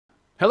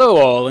Hello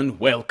all and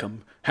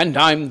welcome. And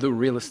I'm the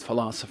Realist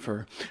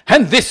Philosopher.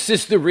 And this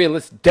is the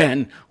Realist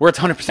Den, where it's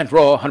 100%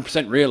 raw,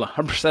 100% real,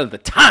 100% of the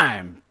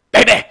time.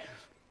 Baby!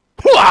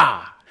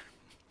 Hooah!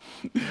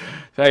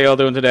 How y'all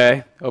doing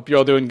today? Hope you're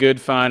all doing good,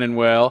 fine, and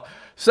well.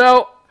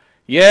 So,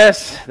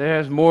 yes,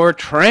 there's more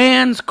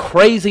trans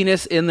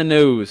craziness in the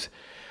news.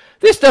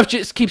 This stuff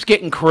just keeps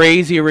getting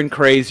crazier and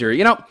crazier.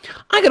 You know,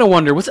 I gotta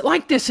wonder, was it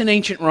like this in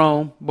ancient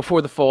Rome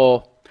before the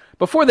fall?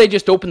 Before they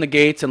just opened the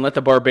gates and let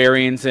the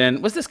barbarians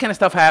in, was this kind of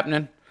stuff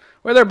happening?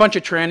 Were there a bunch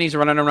of trannies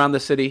running around the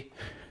city,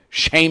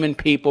 shaming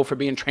people for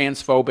being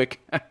transphobic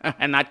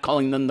and not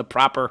calling them the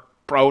proper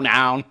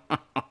pronoun?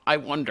 I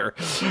wonder.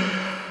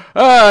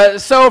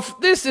 So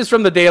this is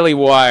from the Daily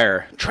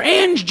Wire.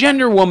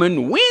 Transgender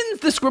woman wins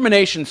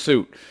discrimination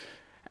suit.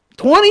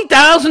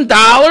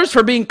 $20,000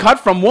 for being cut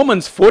from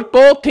woman's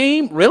football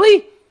team?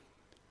 Really?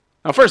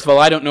 Now, first of all,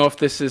 I don't know if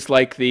this is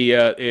like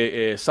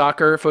the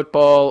soccer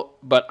football,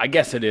 but I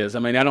guess it is. I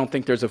mean, I don't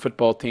think there's a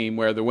football team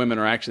where the women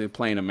are actually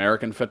playing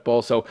American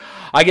football, so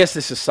I guess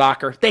this is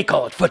soccer. They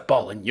call it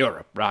football in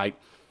Europe, right?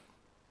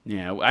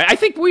 Yeah, I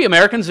think we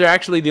Americans are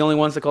actually the only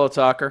ones that call it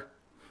soccer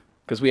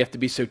because we have to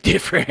be so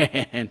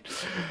different.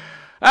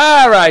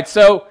 All right,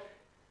 so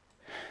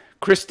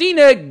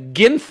Christina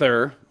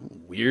Ginther,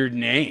 weird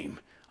name,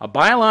 a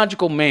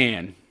biological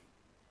man.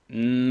 What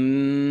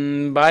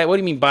do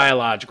you mean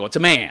biological? It's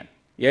a man.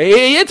 Yeah,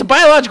 it's a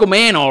biological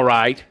man, all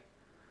right,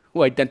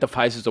 who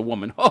identifies as a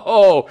woman.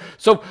 Oh,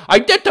 so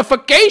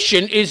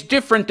identification is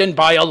different than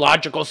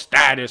biological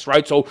status,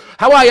 right? So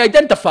how I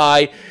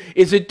identify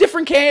is a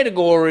different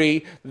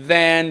category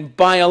than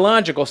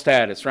biological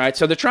status, right?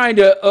 So they're trying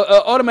to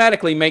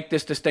automatically make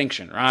this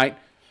distinction, right?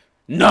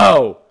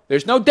 No,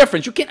 there's no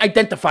difference. You can't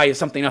identify as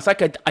something else. I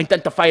could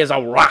identify as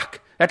a rock.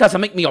 That doesn't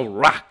make me a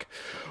rock.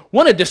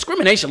 Won a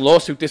discrimination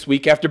lawsuit this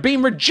week after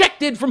being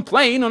rejected from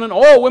playing on an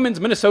all-women's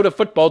Minnesota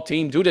football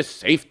team due to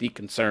safety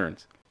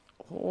concerns.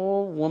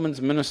 All-women's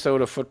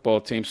Minnesota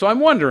football team. So I'm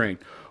wondering,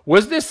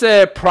 was this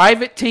a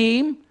private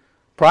team,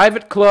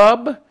 private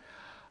club?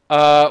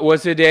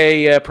 Was it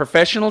a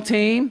professional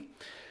team?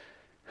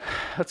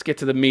 Let's get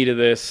to the meat of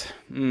this.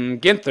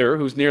 Ginther,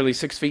 who's nearly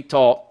 6 feet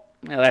tall.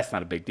 Well, that's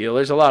not a big deal.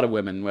 There's a lot of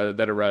women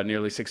that are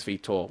nearly 6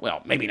 feet tall.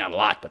 Well, maybe not a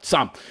lot, but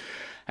some.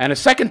 And a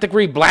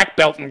second-degree black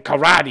belt in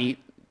karate.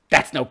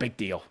 That's no big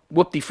deal.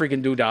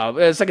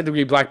 Whoop-de-freaking-doo-dah.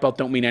 Second-degree black belt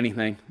don't mean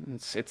anything.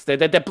 It's that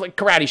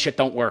karate shit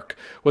don't work.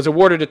 Was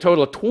awarded a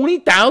total of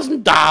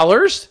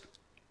 $20,000?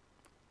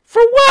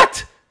 For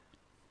what?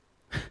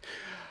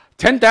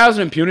 $10,000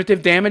 in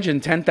punitive damage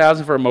and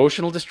 $10,000 for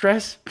emotional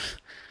distress?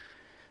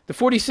 The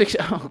 46...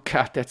 Oh,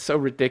 God, that's so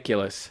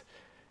ridiculous.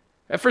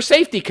 For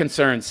safety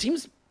concerns,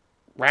 seems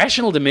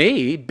rational to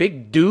me.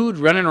 Big dude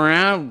running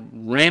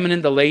around, ramming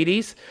into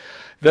ladies.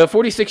 The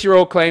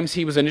 46-year-old claims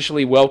he was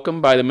initially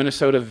welcomed by the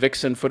Minnesota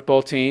Vixen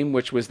football team,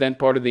 which was then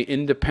part of the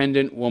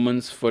Independent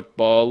Women's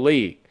Football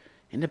League.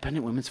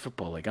 Independent Women's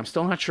Football League. I'm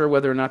still not sure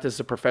whether or not this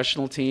is a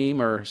professional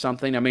team or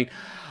something. I mean,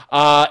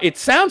 it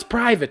sounds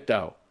private,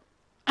 though.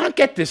 I don't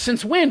get this.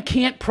 Since when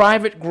can't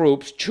private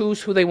groups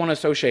choose who they want to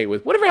associate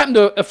with? Whatever happened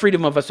to a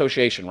freedom of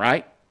association,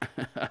 right?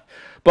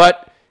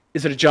 But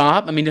is it a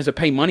job? I mean, does it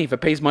pay money? If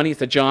it pays money,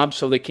 it's a job,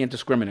 so they can't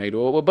discriminate.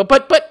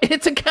 But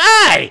it's a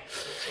guy.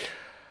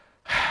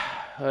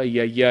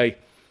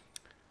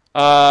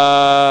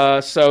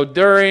 So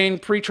during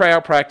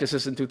pre-tryout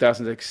practices in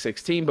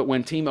 2016, but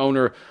when team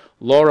owner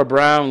Laura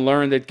Brown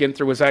learned that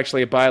Ginther was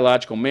actually a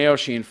biological male,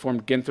 she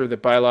informed Ginther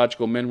that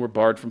biological men were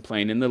barred from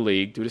playing in the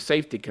league due to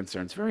safety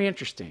concerns. Very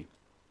interesting.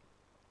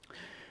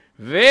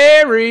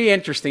 Very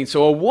interesting.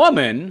 So a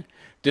woman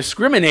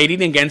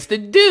discriminating against a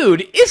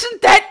dude.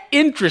 Isn't that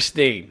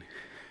interesting?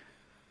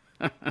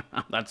 I'm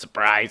not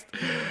surprised.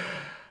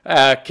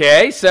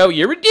 Okay, so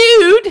you're a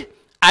dude.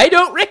 I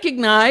don't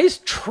recognize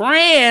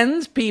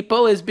trans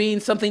people as being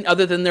something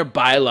other than their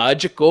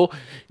biological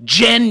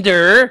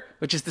gender,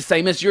 which is the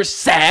same as your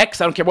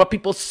sex. I don't care what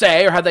people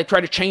say or how they try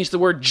to change the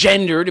word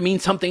gender to mean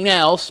something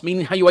else,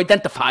 meaning how you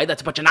identify.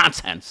 That's a bunch of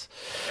nonsense.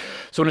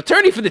 So an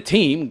attorney for the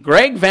team,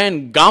 Greg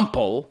Van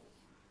Gompel,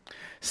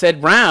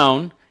 said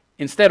Brown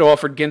instead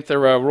offered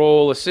Ginther a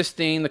role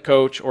assisting the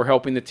coach or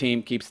helping the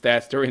team keep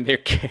stats during their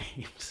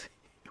games.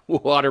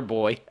 Water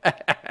boy.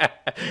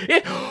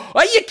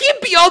 Well, you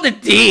can't be all the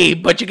D,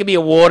 but you can be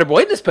a water boy.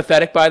 Isn't this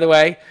pathetic, by the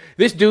way?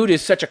 This dude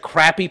is such a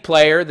crappy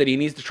player that he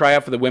needs to try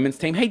out for the women's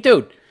team. Hey,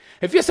 dude,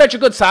 if you're such a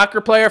good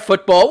soccer player,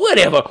 football,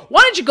 whatever,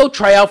 why don't you go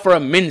try out for a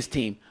men's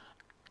team?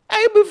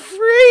 I'm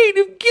afraid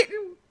of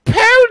getting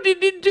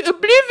pounded into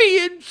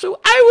oblivion, so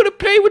I want to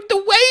play with the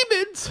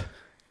women's.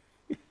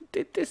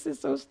 This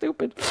is so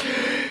stupid.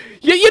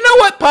 You know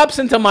what pops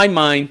into my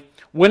mind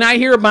when I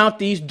hear about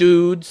these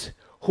dudes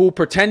who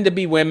pretend to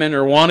be women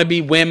or want to be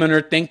women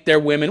or think they're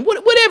women,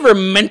 whatever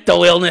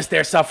mental illness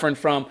they're suffering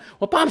from,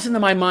 what pops into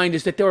my mind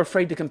is that they're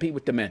afraid to compete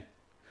with the men.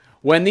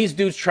 When these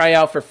dudes try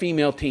out for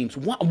female teams,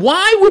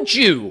 why would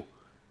you,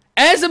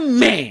 as a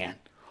man,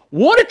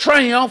 want to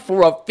try out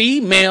for a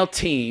female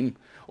team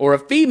or a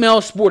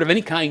female sport of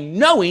any kind,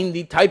 knowing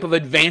the type of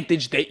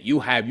advantage that you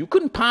have. You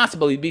couldn't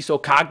possibly be so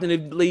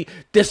cognitively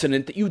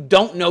dissonant that you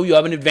don't know you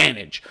have an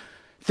advantage.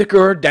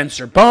 Thicker,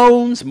 denser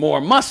bones,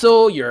 more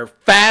muscle, you're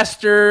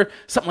faster.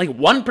 Something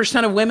like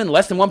 1% of women,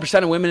 less than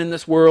 1% of women in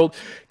this world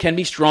can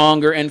be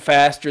stronger and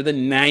faster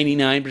than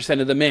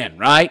 99% of the men,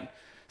 right?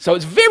 So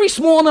it's a very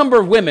small number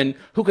of women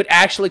who could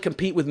actually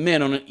compete with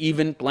men on an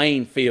even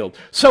playing field.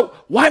 So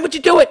why would you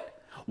do it?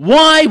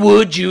 Why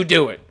would you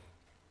do it?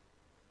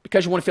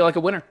 Because you want to feel like a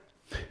winner.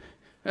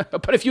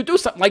 But if you do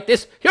something like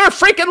this, you're a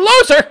freaking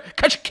loser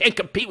because you can't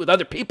compete with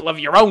other people of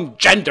your own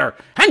gender.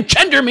 And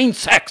gender means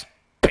sex.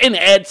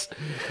 Pinheads.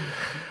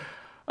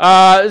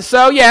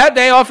 So yeah,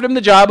 they offered him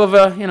the job of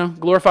a,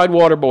 glorified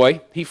water boy.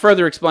 He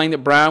further explained that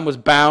Brown was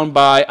bound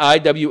by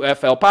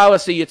IWFL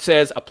policy. It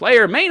says a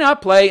player may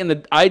not play in the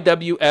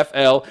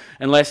IWFL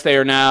unless they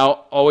are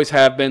now, always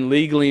have been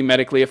legally,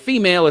 medically a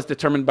female as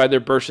determined by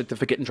their birth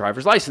certificate and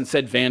driver's license,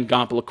 said Van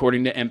Gompel,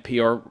 according to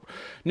NPR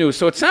News.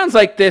 So it sounds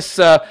like this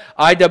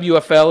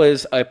IWFL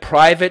is a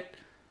private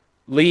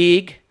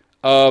league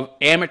of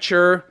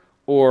amateur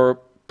or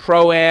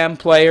pro-am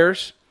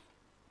players.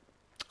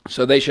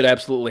 So they should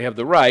absolutely have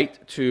the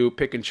right to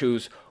pick and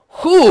choose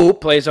who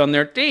plays on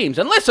their teams,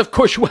 unless, of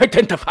course, you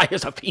identify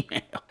as a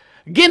female.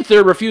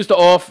 Ginther refused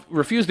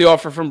the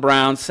offer from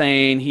Brown,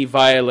 saying he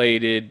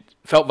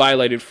felt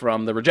violated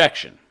from the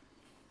rejection.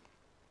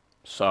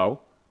 So,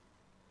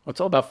 it's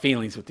all about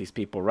feelings with these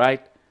people,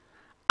 right?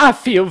 How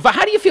do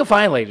you feel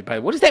violated by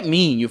it? What does that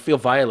mean, you feel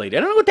violated?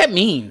 I don't know what that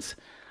means.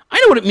 I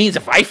know what it means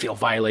if I feel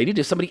violated,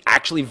 if somebody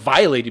actually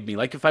violated me.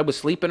 Like if I was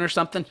sleeping or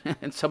something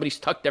and somebody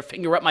stuck their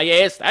finger up my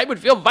ass, I would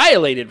feel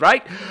violated,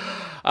 right?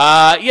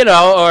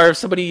 Or if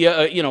somebody,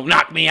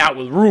 knocked me out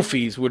with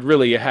roofies would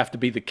really have to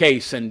be the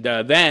case, and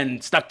then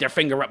stuck their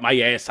finger up my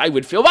ass, I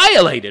would feel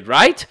violated,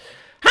 right?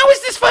 How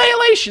is this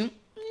violation?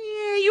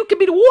 Yeah, you could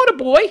be the water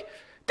boy.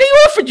 They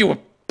offered you a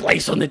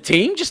place on the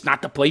team, just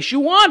not the place you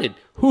wanted.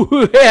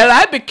 Well,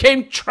 I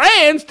became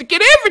trans to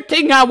get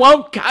everything I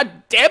want,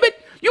 God damn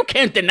it. You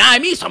can't deny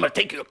me, so I'm going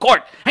to take you to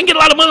court and get a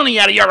lot of money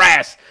out of your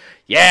ass.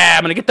 Yeah,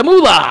 I'm going to get the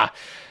moolah.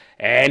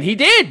 And he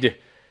did.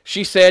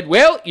 She said,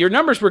 well, your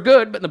numbers were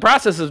good, but in the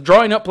process of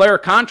drawing up player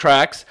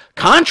contracts,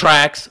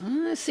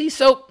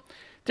 so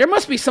there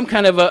must be some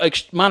kind of a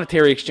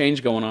monetary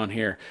exchange going on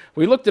here.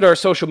 We looked at our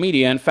social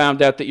media and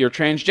found out that you're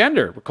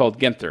transgender. We're called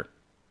Ginther.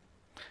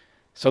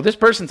 So this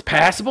person's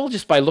passable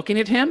just by looking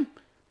at him?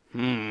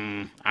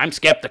 I'm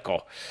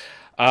skeptical.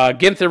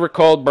 Ginther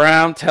recalled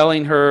Brown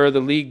telling her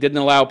the league didn't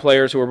allow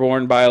players who were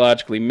born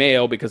biologically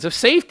male because of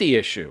safety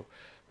issues.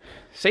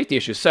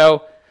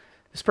 So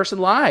this person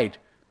lied.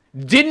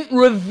 Didn't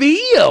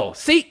reveal.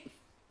 See,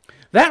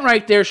 that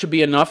right there should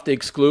be enough to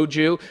exclude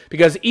you,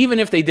 because even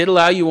if they did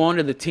allow you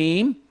onto the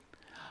team,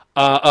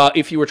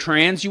 if you were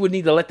trans, you would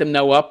need to let them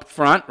know up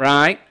front,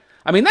 right?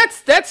 I mean,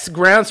 that's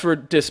grounds for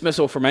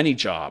dismissal from any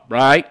job,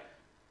 right?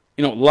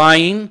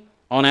 Lying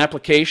on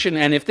application,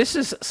 and if this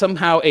is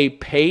somehow a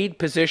paid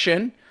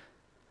position,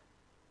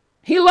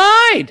 he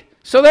lied.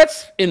 So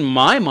that's, in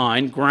my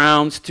mind,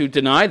 grounds to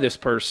deny this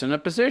person a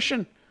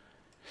position.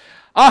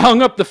 I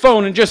hung up the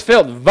phone and just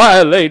felt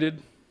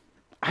violated.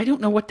 I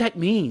don't know what that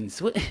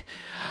means.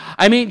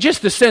 I mean,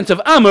 just the sense of,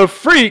 I'm a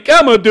freak,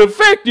 I'm a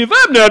defective,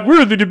 I'm not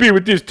worthy to be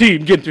with this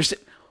team. Ginther said,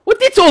 well,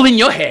 that's all in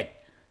your head.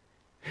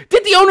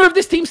 Did the owner of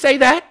this team say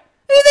that?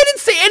 They didn't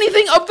say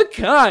anything of the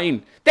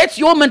kind. That's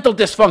your mental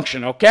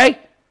dysfunction, okay?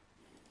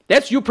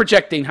 That's you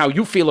projecting how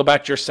you feel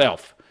about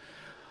yourself.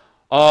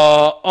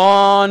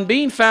 On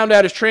being found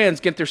out as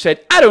trans, Ginther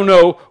said, I don't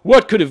know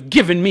what could have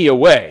given me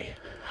away.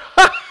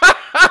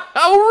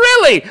 Oh,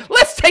 really?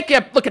 Let's take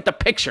a look at the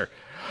picture.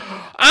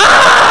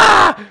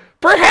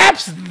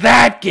 Perhaps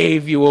that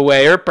gave you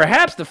away, or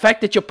perhaps the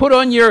fact that you put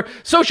on your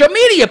social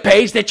media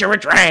page that you're a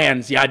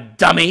trans, you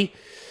dummy.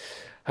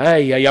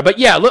 But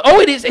yeah,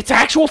 it's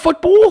actual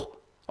football.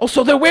 Oh,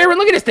 so they're wearing,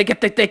 look at this, they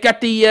got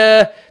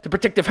the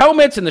protective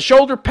helmets and the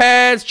shoulder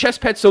pads,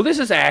 chest pads. So this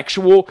is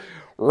actual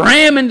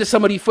ram into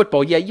somebody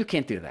football. Yeah, you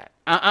can't do that.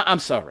 I'm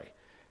sorry.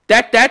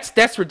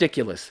 That's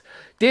ridiculous.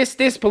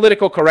 This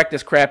political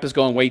correctness crap is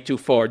going way too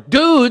far.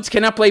 Dudes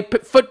cannot play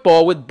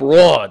football with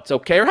broads,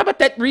 okay? Or how about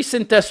that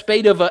recent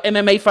spate of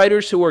MMA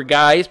fighters who were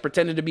guys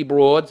pretending to be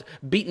broads,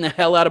 beating the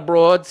hell out of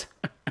broads,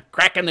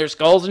 cracking their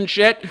skulls and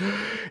shit?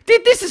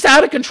 This is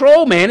out of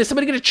control, man. Is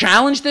somebody going to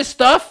challenge this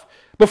stuff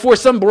before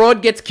some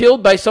broad gets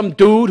killed by some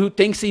dude who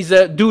thinks he's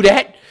a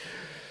dudette?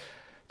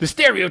 The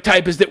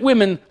stereotype is that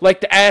women like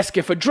to ask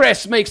if a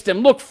dress makes them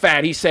look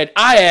fat. He said,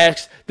 I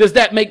asked, does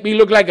that make me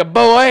look like a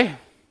boy?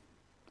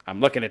 I'm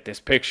looking at this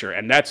picture,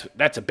 and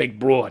that's a big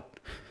broad.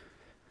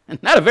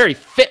 And not a very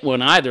fit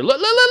one either.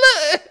 Look.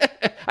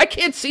 I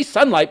can't see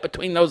sunlight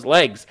between those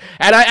legs.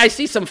 And I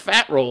see some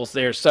fat rolls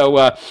there.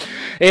 So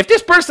if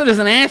this person is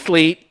an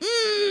athlete,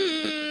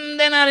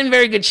 they're not in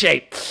very good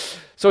shape.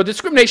 So a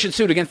discrimination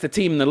suit against the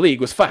team in the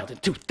league was filed in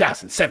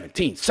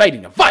 2017,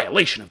 citing a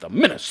violation of the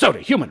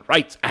Minnesota Human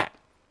Rights Act.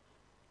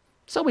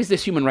 It's always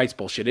this human rights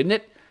bullshit, isn't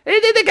it?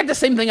 They got the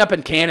same thing up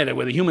in Canada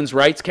with the Human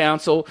Rights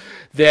Council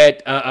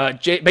that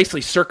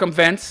basically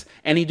circumvents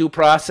any due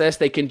process.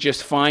 They can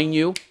just fine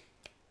you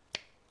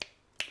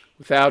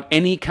without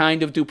any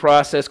kind of due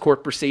process,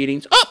 court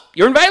proceedings. Oh,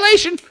 you're in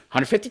violation.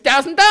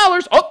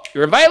 $150,000. Oh,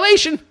 you're in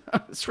violation.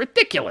 It's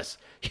ridiculous.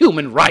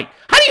 Human right.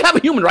 How do you have a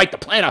human right to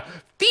plan a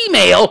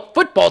female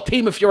football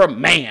team if you're a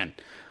man?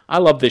 I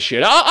love this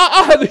shit.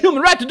 I'll have the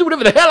human right to do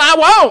whatever the hell I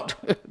want.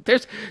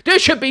 There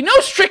should be no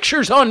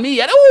strictures on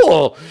me at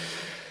all.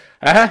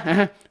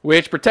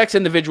 Which protects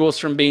individuals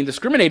from being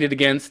discriminated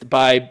against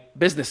by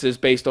businesses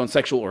based on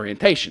sexual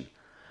orientation.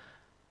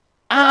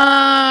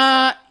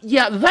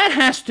 Yeah, that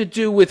has to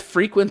do with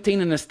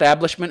frequenting an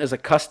establishment as a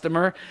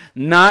customer,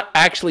 not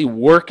actually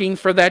working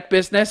for that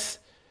business.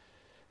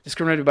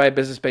 Discriminated by a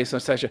business based on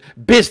sexual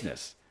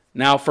business.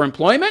 Now, for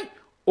employment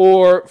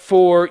or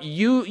for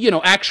you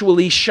know,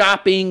 actually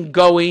shopping,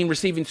 going,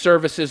 receiving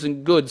services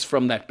and goods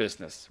from that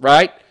business,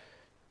 right?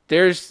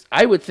 There's,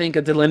 I would think,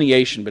 a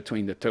delineation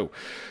between the two.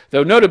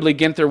 Though notably,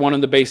 Ginther won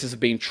on the basis of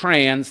being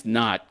trans,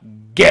 not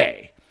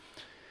gay.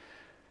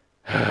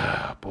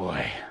 Oh,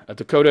 boy. A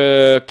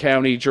Dakota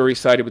County jury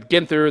sided with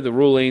Ginther, the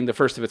ruling, the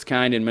first of its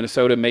kind in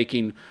Minnesota,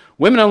 making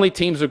women-only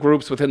teams or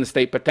groups within the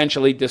state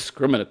potentially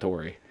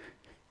discriminatory.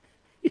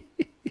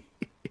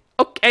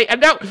 Okay, and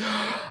now,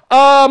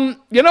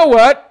 you know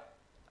what?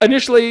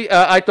 Initially,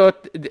 I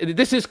thought,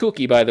 this is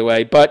kooky, by the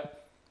way,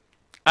 but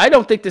I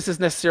don't think this is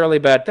necessarily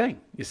a bad thing,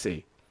 you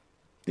see.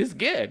 This is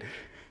good.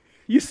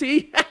 You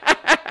see?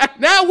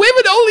 Now,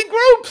 women-only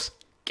groups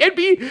can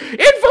be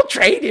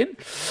infiltrated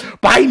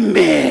by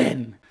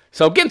men.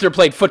 So Ginther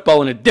played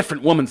football in a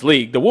different women's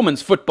league, the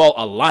Women's Football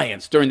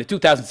Alliance, during the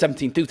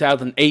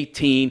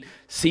 2017-2018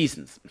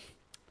 seasons.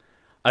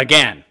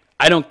 Again,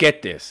 I don't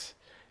get this.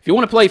 If you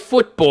want to play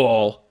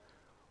football,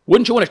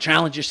 wouldn't you want to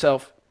challenge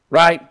yourself,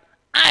 right?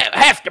 I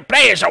have to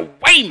play as a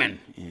Wayman.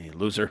 You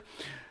loser.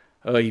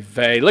 Oy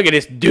vey. Look at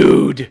this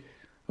dude.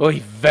 Oy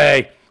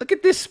vey. Look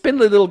at this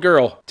spindly little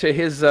girl to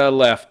his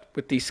left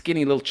with these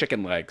skinny little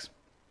chicken legs.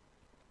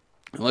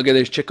 And look at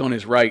this chick on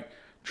his right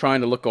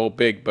trying to look all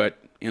big, but,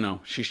 you know,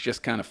 she's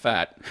just kind of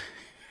fat.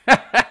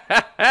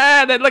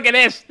 Then look at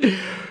this. Woo!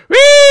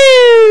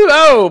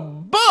 Oh,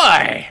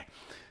 boy.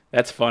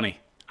 That's funny.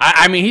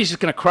 I mean, he's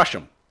just going to crush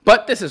him.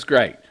 But this is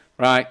great,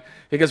 right?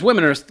 Because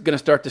women are going to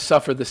start to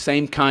suffer the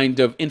same kind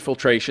of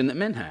infiltration that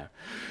men have.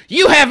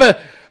 You have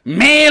a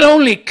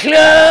male-only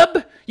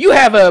club. You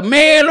have a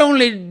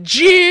male-only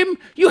gym.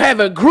 You have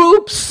a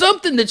group,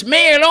 something that's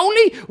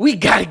male-only. We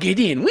got to get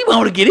in. We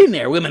want to get in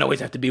there. Women always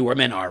have to be where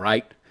men are,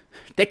 right?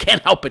 They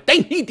can't help it.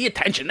 They need the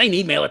attention. They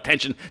need male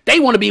attention. They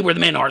want to be where the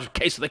men are,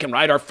 okay, so they can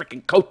ride our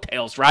freaking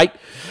coattails, right?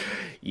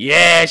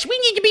 Yes, we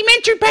need to be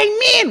mentored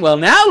by men. Well,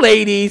 now,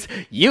 ladies,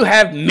 you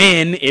have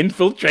men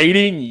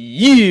infiltrating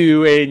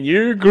you and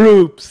your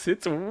groups.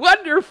 It's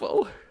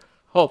wonderful.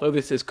 Although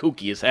this is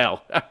kooky as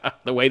hell,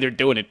 the way they're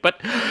doing it.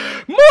 But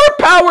more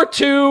power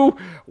to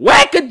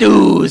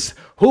wackadoos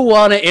who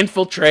want to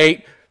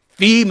infiltrate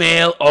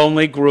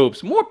female-only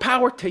groups. More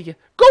power to you.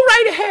 Go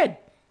right ahead.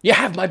 You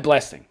have my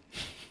blessing.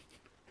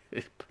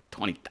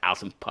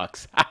 20,000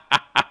 bucks.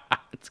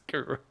 That's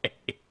great.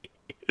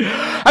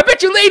 I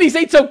bet you ladies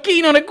ain't so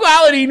keen on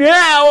equality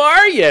now,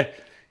 are you?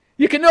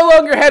 You can no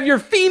longer have your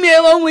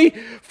female-only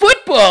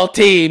football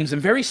teams.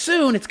 And very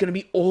soon, it's going to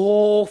be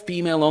all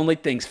female-only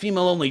things.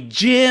 Female-only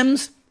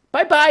gyms.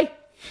 Bye-bye.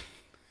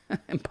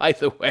 And by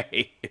the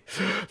way,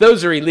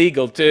 those are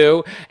illegal,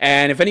 too.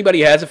 And if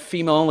anybody has a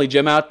female-only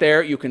gym out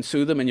there, you can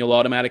sue them and you'll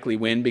automatically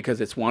win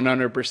because it's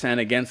 100%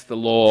 against the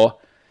law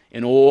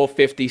in all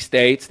 50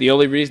 states. The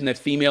only reason that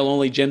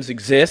female-only gyms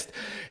exist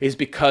is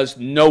because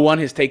no one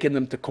has taken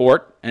them to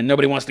court, and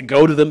nobody wants to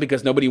go to them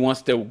because nobody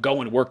wants to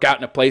go and work out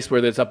in a place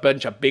where there's a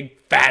bunch of big,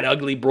 fat,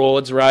 ugly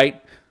broads,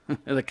 right?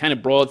 The kind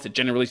of broads that,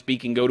 generally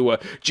speaking, go to a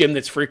gym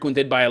that's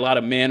frequented by a lot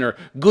of men, or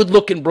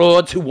good-looking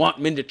broads who want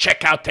men to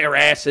check out their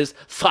asses,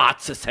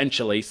 thoughts,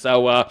 essentially.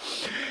 So,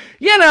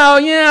 you know,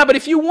 yeah, but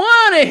if you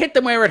want to hit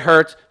them where it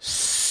hurts,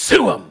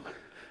 sue them.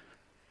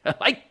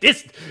 Like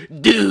this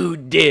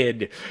dude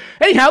did.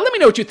 Anyhow, let me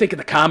know what you think in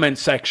the comments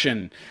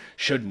section.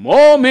 Should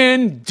more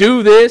men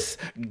do this?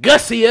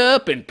 Gussy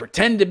up and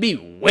pretend to be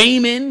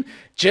Wayman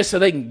just so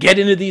they can get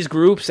into these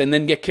groups and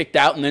then get kicked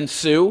out and then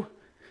sue?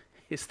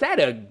 Is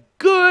that a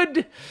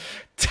good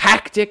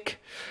tactic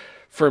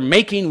for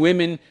making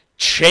women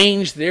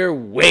change their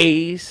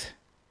ways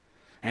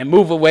and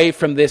move away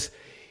from this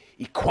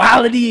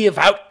equality of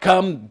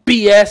outcome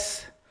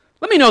BS?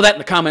 Let me know that in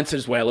the comments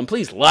as well. And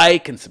please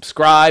like and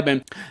subscribe.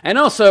 And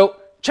also,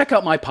 check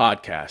out my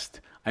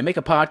podcast. I make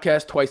a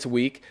podcast twice a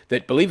week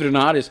that, believe it or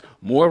not, is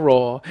more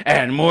raw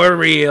and more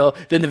real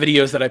than the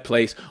videos that I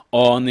place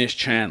on this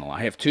channel.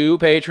 I have 2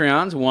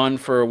 Patreons, one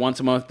for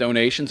once-a-month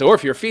donations. Or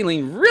if you're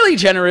feeling really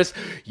generous,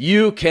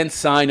 you can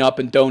sign up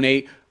and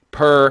donate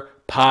per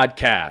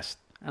podcast.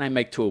 And I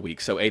make 2 a week,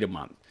 so 8 a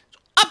month. It's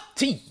up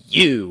to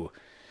you.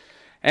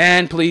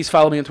 And please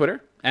follow me on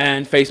Twitter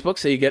and Facebook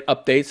so you get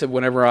updates of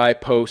whenever I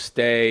post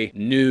a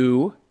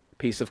new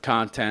piece of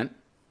content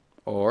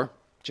or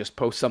just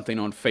post something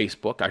on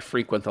Facebook. I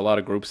frequent a lot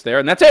of groups there,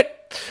 and that's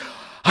it.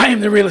 I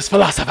am the realist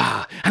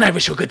philosopher, and I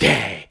wish you a good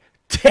day.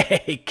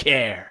 Take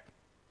care.